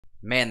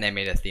Man, they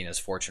made Athena's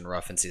fortune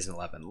rough in Season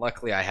 11.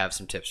 Luckily, I have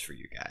some tips for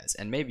you guys,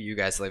 and maybe you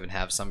guys will even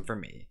have some for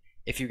me.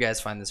 If you guys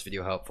find this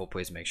video helpful,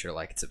 please make sure to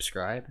like and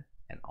subscribe,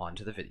 and on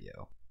to the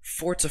video.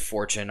 Forts of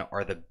Fortune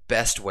are the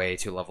best way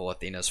to level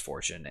Athena's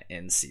fortune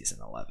in Season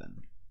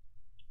 11.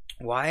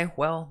 Why?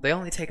 Well, they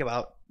only take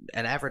about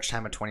an average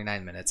time of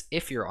 29 minutes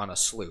if you're on a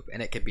sloop,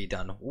 and it could be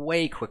done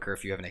way quicker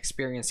if you have an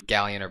experienced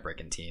galleon or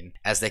brigantine,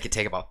 as they could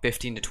take about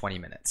 15 to 20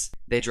 minutes.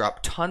 They drop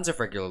tons of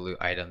regular loot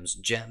items,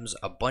 gems,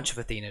 a bunch of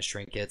Athena's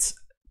trinkets,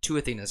 2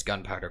 Athena's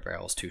gunpowder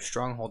barrels, 2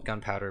 stronghold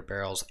gunpowder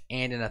barrels,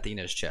 and an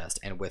Athena's chest,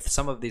 and with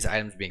some of these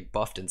items being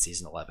buffed in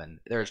Season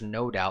 11, there is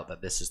no doubt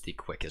that this is the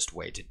quickest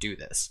way to do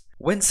this.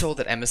 When sold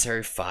at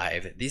Emissary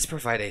 5, these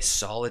provide a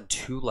solid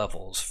 2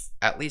 levels,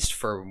 at least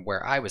for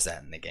where I was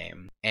at in the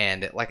game,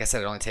 and like I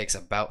said, it only takes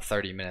about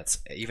 30 minutes,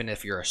 even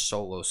if you're a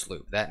solo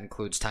sloop. That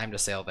includes time to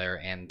sail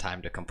there and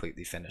time to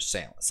completely finish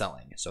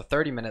selling. So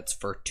 30 minutes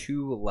for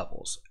 2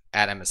 levels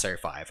at Emissary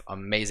 5.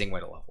 Amazing way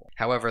to level.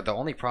 However, the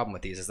only problem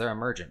with these is they're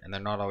emergent and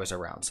they're not always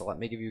around, so let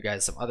me give you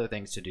guys some other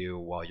things to do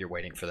while you're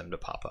waiting for them to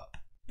pop up.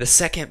 The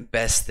second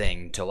best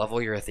thing to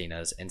level your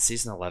Athenas in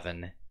Season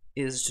 11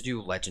 is to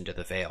do Legend of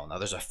the Veil. Now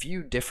there's a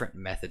few different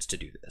methods to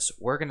do this.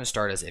 We're going to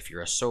start as if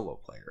you're a solo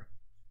player.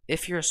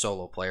 If you're a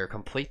solo player,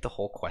 complete the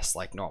whole quest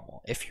like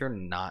normal. If you're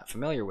not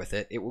familiar with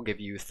it, it will give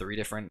you 3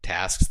 different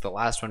tasks, the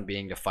last one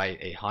being to fight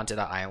a haunted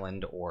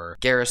island or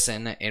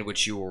garrison in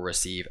which you will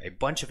receive a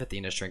bunch of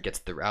Athena's trinkets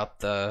throughout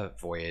the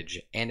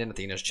voyage and an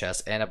Athena's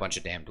chest and a bunch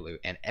of damned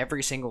loot, and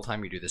every single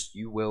time you do this,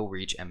 you will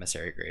reach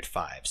Emissary Grade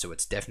 5, so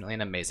it's definitely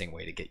an amazing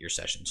way to get your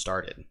session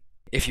started.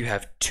 If you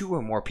have 2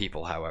 or more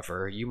people,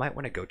 however, you might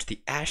want to go to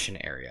the Ashen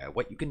area.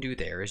 What you can do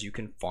there is you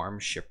can farm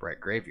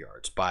shipwreck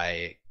graveyards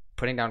by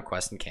putting down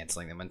quests and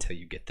canceling them until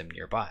you get them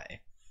nearby.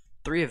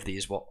 3 of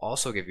these will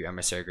also give you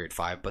Emissary Grade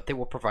 5, but they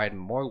will provide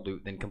more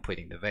loot than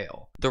completing the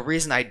Veil. The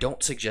reason I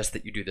don't suggest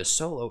that you do this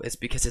solo is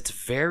because it's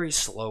very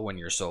slow when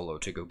you're solo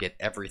to go get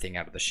everything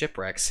out of the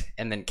shipwrecks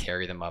and then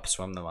carry them up,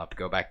 swim them up,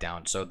 go back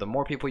down. So the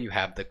more people you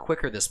have, the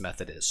quicker this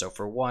method is. So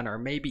for 1 or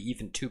maybe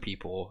even 2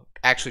 people,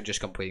 actually just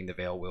completing the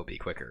Veil will be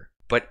quicker.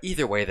 But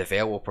either way, the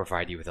Veil will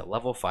provide you with a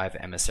level 5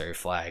 Emissary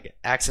flag,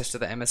 access to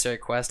the Emissary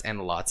quest,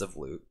 and lots of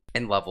loot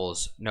and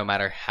levels, no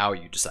matter how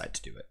you decide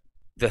to do it.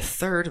 The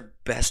third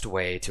best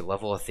way to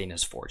level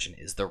Athena's fortune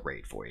is the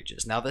raid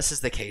voyages. Now this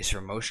is the case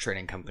for most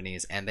trading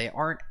companies, and they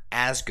aren't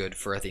as good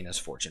for Athena's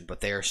fortune,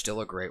 but they are still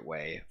a great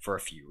way for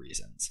a few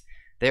reasons.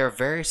 They are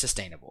very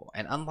sustainable,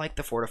 and unlike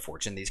the Fort of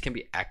Fortune, these can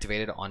be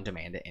activated on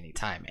demand at any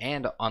time,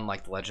 and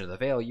unlike the Legend of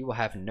the Veil, you will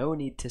have no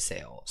need to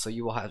sail, so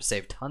you will have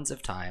saved tons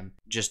of time.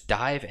 Just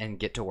dive and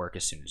get to work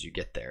as soon as you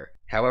get there.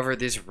 However,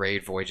 these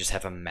raid voyages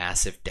have a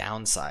massive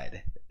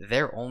downside.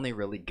 They're only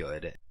really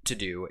good to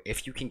do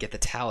if you can get the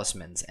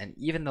talismans, and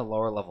even the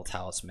lower level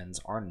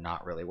talismans are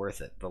not really worth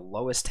it. The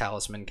lowest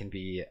talisman can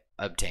be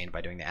obtained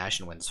by doing the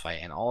Ashen Winds fight,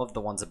 and all of the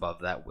ones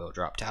above that will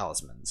drop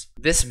talismans.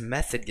 This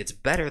method gets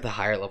better the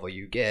higher level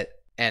you get,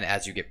 and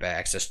as you get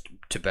access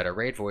to better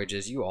raid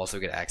voyages, you also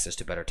get access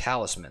to better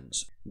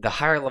talismans. The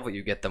higher level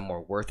you get, the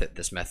more worth it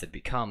this method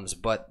becomes,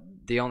 but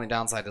the only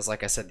downside is,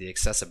 like I said, the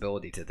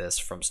accessibility to this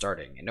from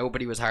starting.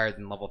 Nobody was higher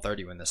than level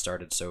 30 when this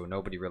started, so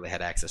nobody really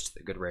had access to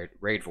the good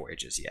raid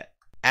voyages yet.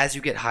 As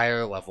you get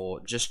higher level,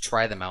 just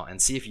try them out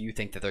and see if you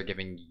think that they're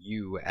giving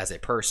you as a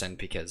person,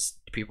 because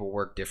people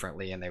work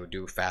differently and they would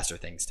do faster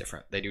things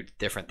they do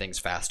different things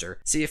faster.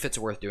 See if it's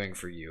worth doing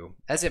for you,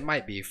 as it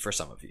might be for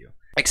some of you.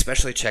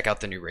 Especially check out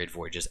the new raid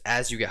voyages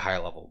as you get higher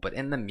level, but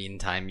in the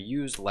meantime,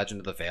 use Legend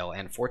of the Veil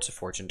and Forts of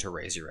Fortune to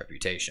raise your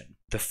reputation.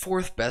 The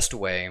fourth best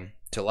way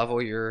to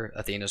level your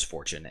Athena's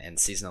fortune in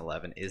Season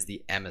 11 is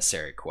the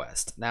Emissary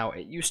quest. Now,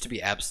 it used to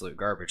be absolute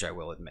garbage, I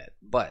will admit,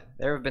 but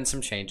there have been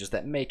some changes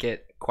that make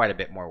it quite a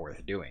bit more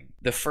worth doing.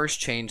 The first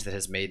change that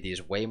has made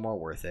these way more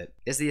worth it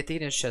is the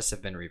Athena's chests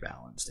have been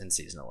rebalanced in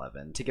Season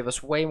 11 to give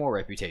us way more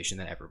reputation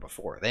than ever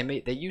before.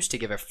 They used to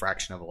give a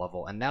fraction of a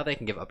level, and now they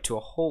can give up to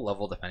a whole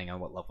level depending on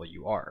what level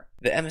you are.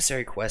 The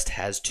Emissary quest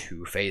has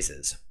 2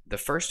 phases. The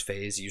first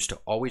phase used to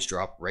always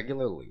drop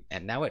regular loot,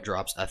 and now it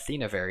drops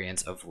Athena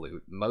variants of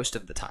loot most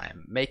of the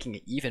time, making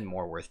it even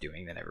more worth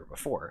doing than ever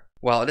before.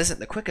 While it isn't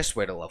the quickest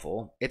way to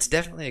level, it's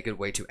definitely a good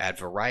way to add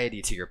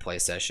variety to your play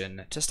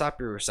session to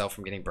stop yourself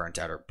from getting burnt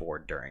out or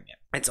bored during it.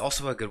 It's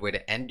also a good way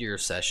to end your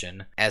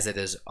session, as it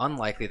is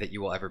unlikely that you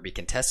will ever be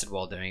contested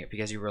while doing it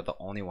because you were the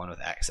only one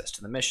with access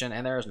to the mission,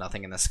 and there is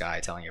nothing in the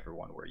sky telling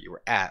everyone where you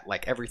were at,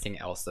 like everything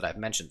else that I've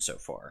mentioned so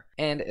far.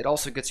 And it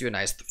also gets you a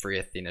nice free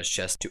Athena's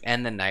chest to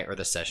end the night or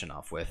the session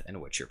off with in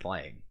which you're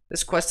playing.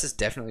 This quest is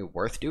definitely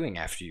worth doing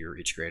after you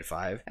reach grade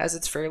 5, as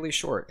it's fairly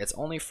short. It's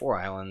only 4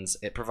 islands,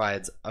 it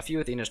provides a few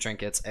Athena's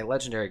trinkets, a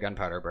legendary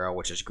gunpowder barrel,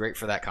 which is great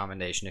for that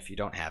commendation if you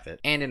don't have it,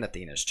 and an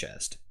Athena's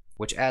chest,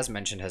 which as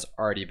mentioned has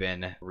already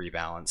been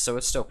rebalanced, so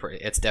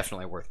it's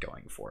definitely worth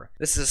going for.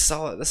 This is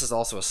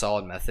also a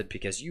solid method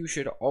because you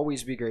should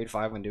always be grade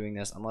 5 when doing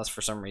this, unless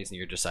for some reason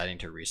you're deciding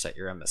to reset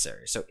your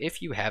emissary. So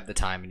if you have the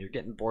time and you're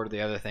getting bored of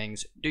the other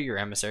things, do your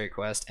emissary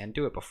quest and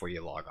do it before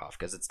you log off,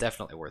 because it's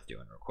definitely worth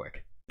doing real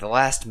quick. The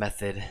last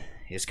method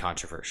is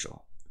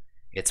controversial.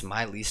 It's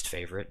my least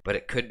favorite, but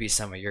it could be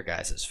some of your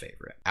guys'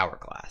 favorite.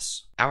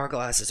 Hourglass.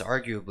 Hourglass is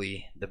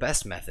arguably the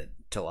best method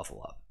to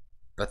level up.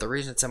 But the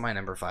reason it's in my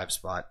number 5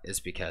 spot is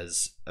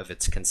because of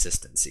its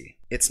consistency.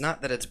 It's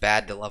not that it's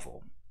bad to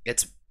level,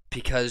 it's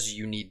because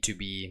you need to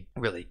be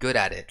really good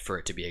at it for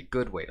it to be a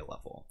good way to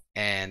level.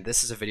 And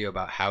this is a video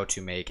about how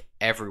to make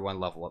everyone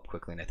level up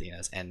quickly in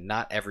Athena's, and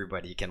not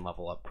everybody can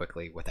level up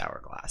quickly with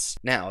Hourglass.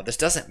 Now, this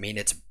doesn't mean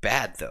it's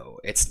bad though.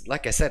 It's,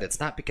 like I said, it's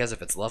not because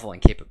of its leveling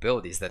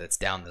capabilities that it's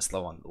down this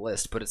low on the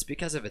list, but it's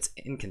because of its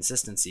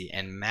inconsistency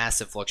and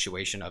massive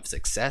fluctuation of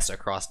success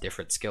across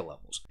different skill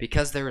levels.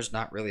 Because there is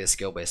not really a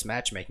skill-based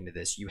matchmaking to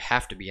this, you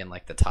have to be in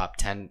like the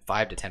top 5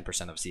 to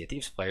 10% of Sea of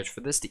Thieves players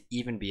for this to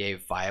even be a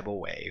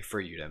viable way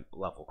for you to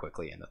level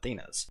quickly in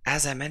Athena's.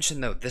 As I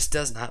mentioned though, this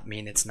does not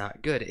mean it's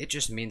not good. It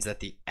just means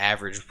that the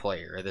average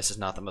player, this is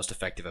not the most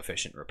effective,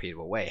 efficient,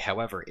 repeatable way.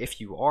 However,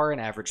 if you are an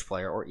average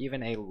player or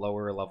even a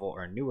lower level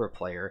or newer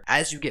player,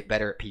 as you get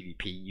better at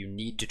PvP, you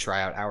need to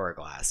try out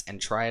Hourglass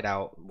and try it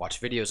out, watch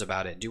videos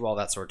about it, do all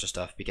that sort of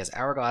stuff, because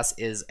Hourglass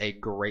is a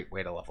great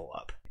way to level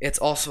up. It's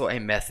also a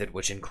method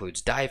which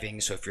includes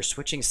diving, so if you're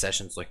switching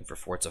sessions looking for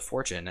Forts of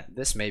Fortune,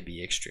 this may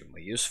be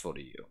extremely useful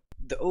to you.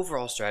 The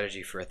overall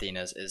strategy for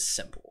Athena's is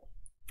simple.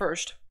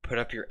 First, put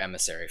up your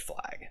emissary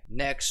flag.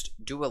 Next,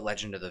 do a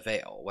Legend of the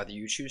Veil. Whether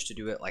you choose to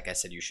do it like I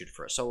said you should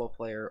for a solo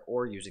player,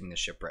 or using the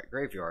shipwreck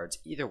graveyards,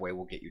 either way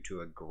will get you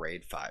to a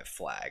grade 5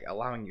 flag,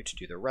 allowing you to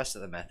do the rest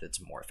of the methods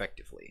more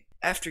effectively.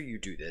 After you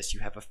do this,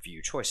 you have a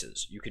few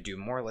choices. You could do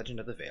more Legend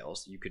of the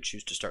Veils, you could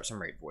choose to start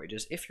some raid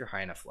voyages if you're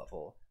high enough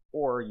level,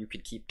 or you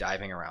could keep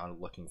diving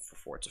around looking for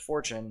Forts of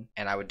Fortune,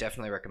 and I would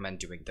definitely recommend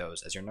doing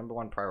those as your number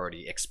 1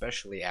 priority,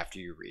 especially after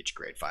you reach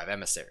grade 5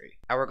 emissary.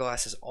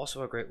 Hourglass is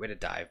also a great way to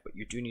dive, but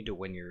you do need to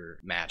win your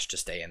match to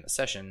stay in the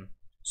session,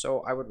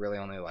 so I would really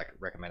only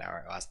recommend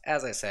Hourglass,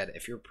 as I said,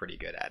 if you're pretty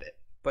good at it.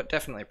 But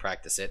definitely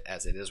practice it,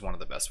 as it is one of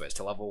the best ways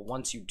to level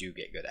once you do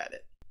get good at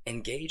it.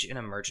 Engage in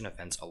emergent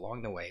events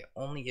along the way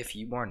only if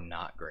you are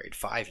not grade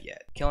 5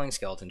 yet. Killing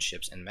skeleton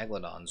ships and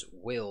megalodons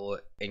will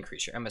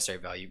increase your emissary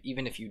value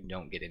even if you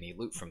don't get any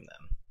loot from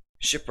them.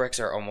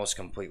 Shipwrecks are almost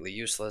completely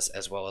useless,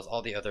 as well as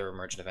all the other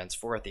emergent events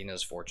for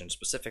Athena's Fortune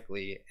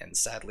specifically, and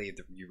sadly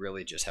you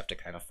really just have to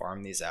kind of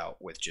farm these out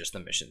with just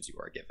the missions you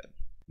are given.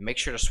 Make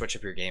sure to switch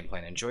up your gameplay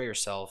and enjoy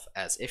yourself,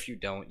 as if you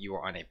don't, you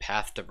are on a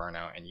path to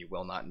burnout and you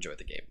will not enjoy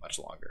the game much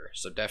longer.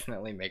 So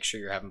definitely make sure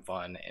you're having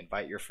fun,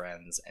 invite your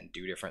friends, and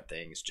do different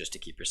things just to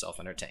keep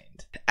yourself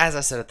entertained. As I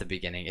said at the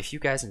beginning, if you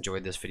guys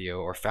enjoyed this video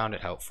or found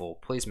it helpful,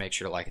 please make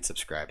sure to like and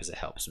subscribe, as it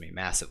helps me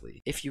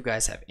massively. If you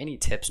guys have any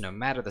tips, no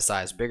matter the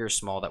size, big or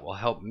small, that will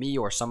help me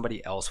or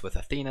somebody else with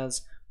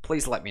Athena's,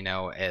 please let me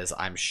know, as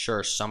I'm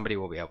sure somebody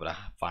will be able to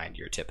find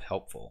your tip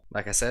helpful.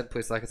 Like I said,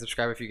 please like and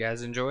subscribe if you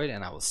guys enjoyed,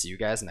 and I will see you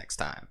guys next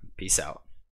time. Peace out.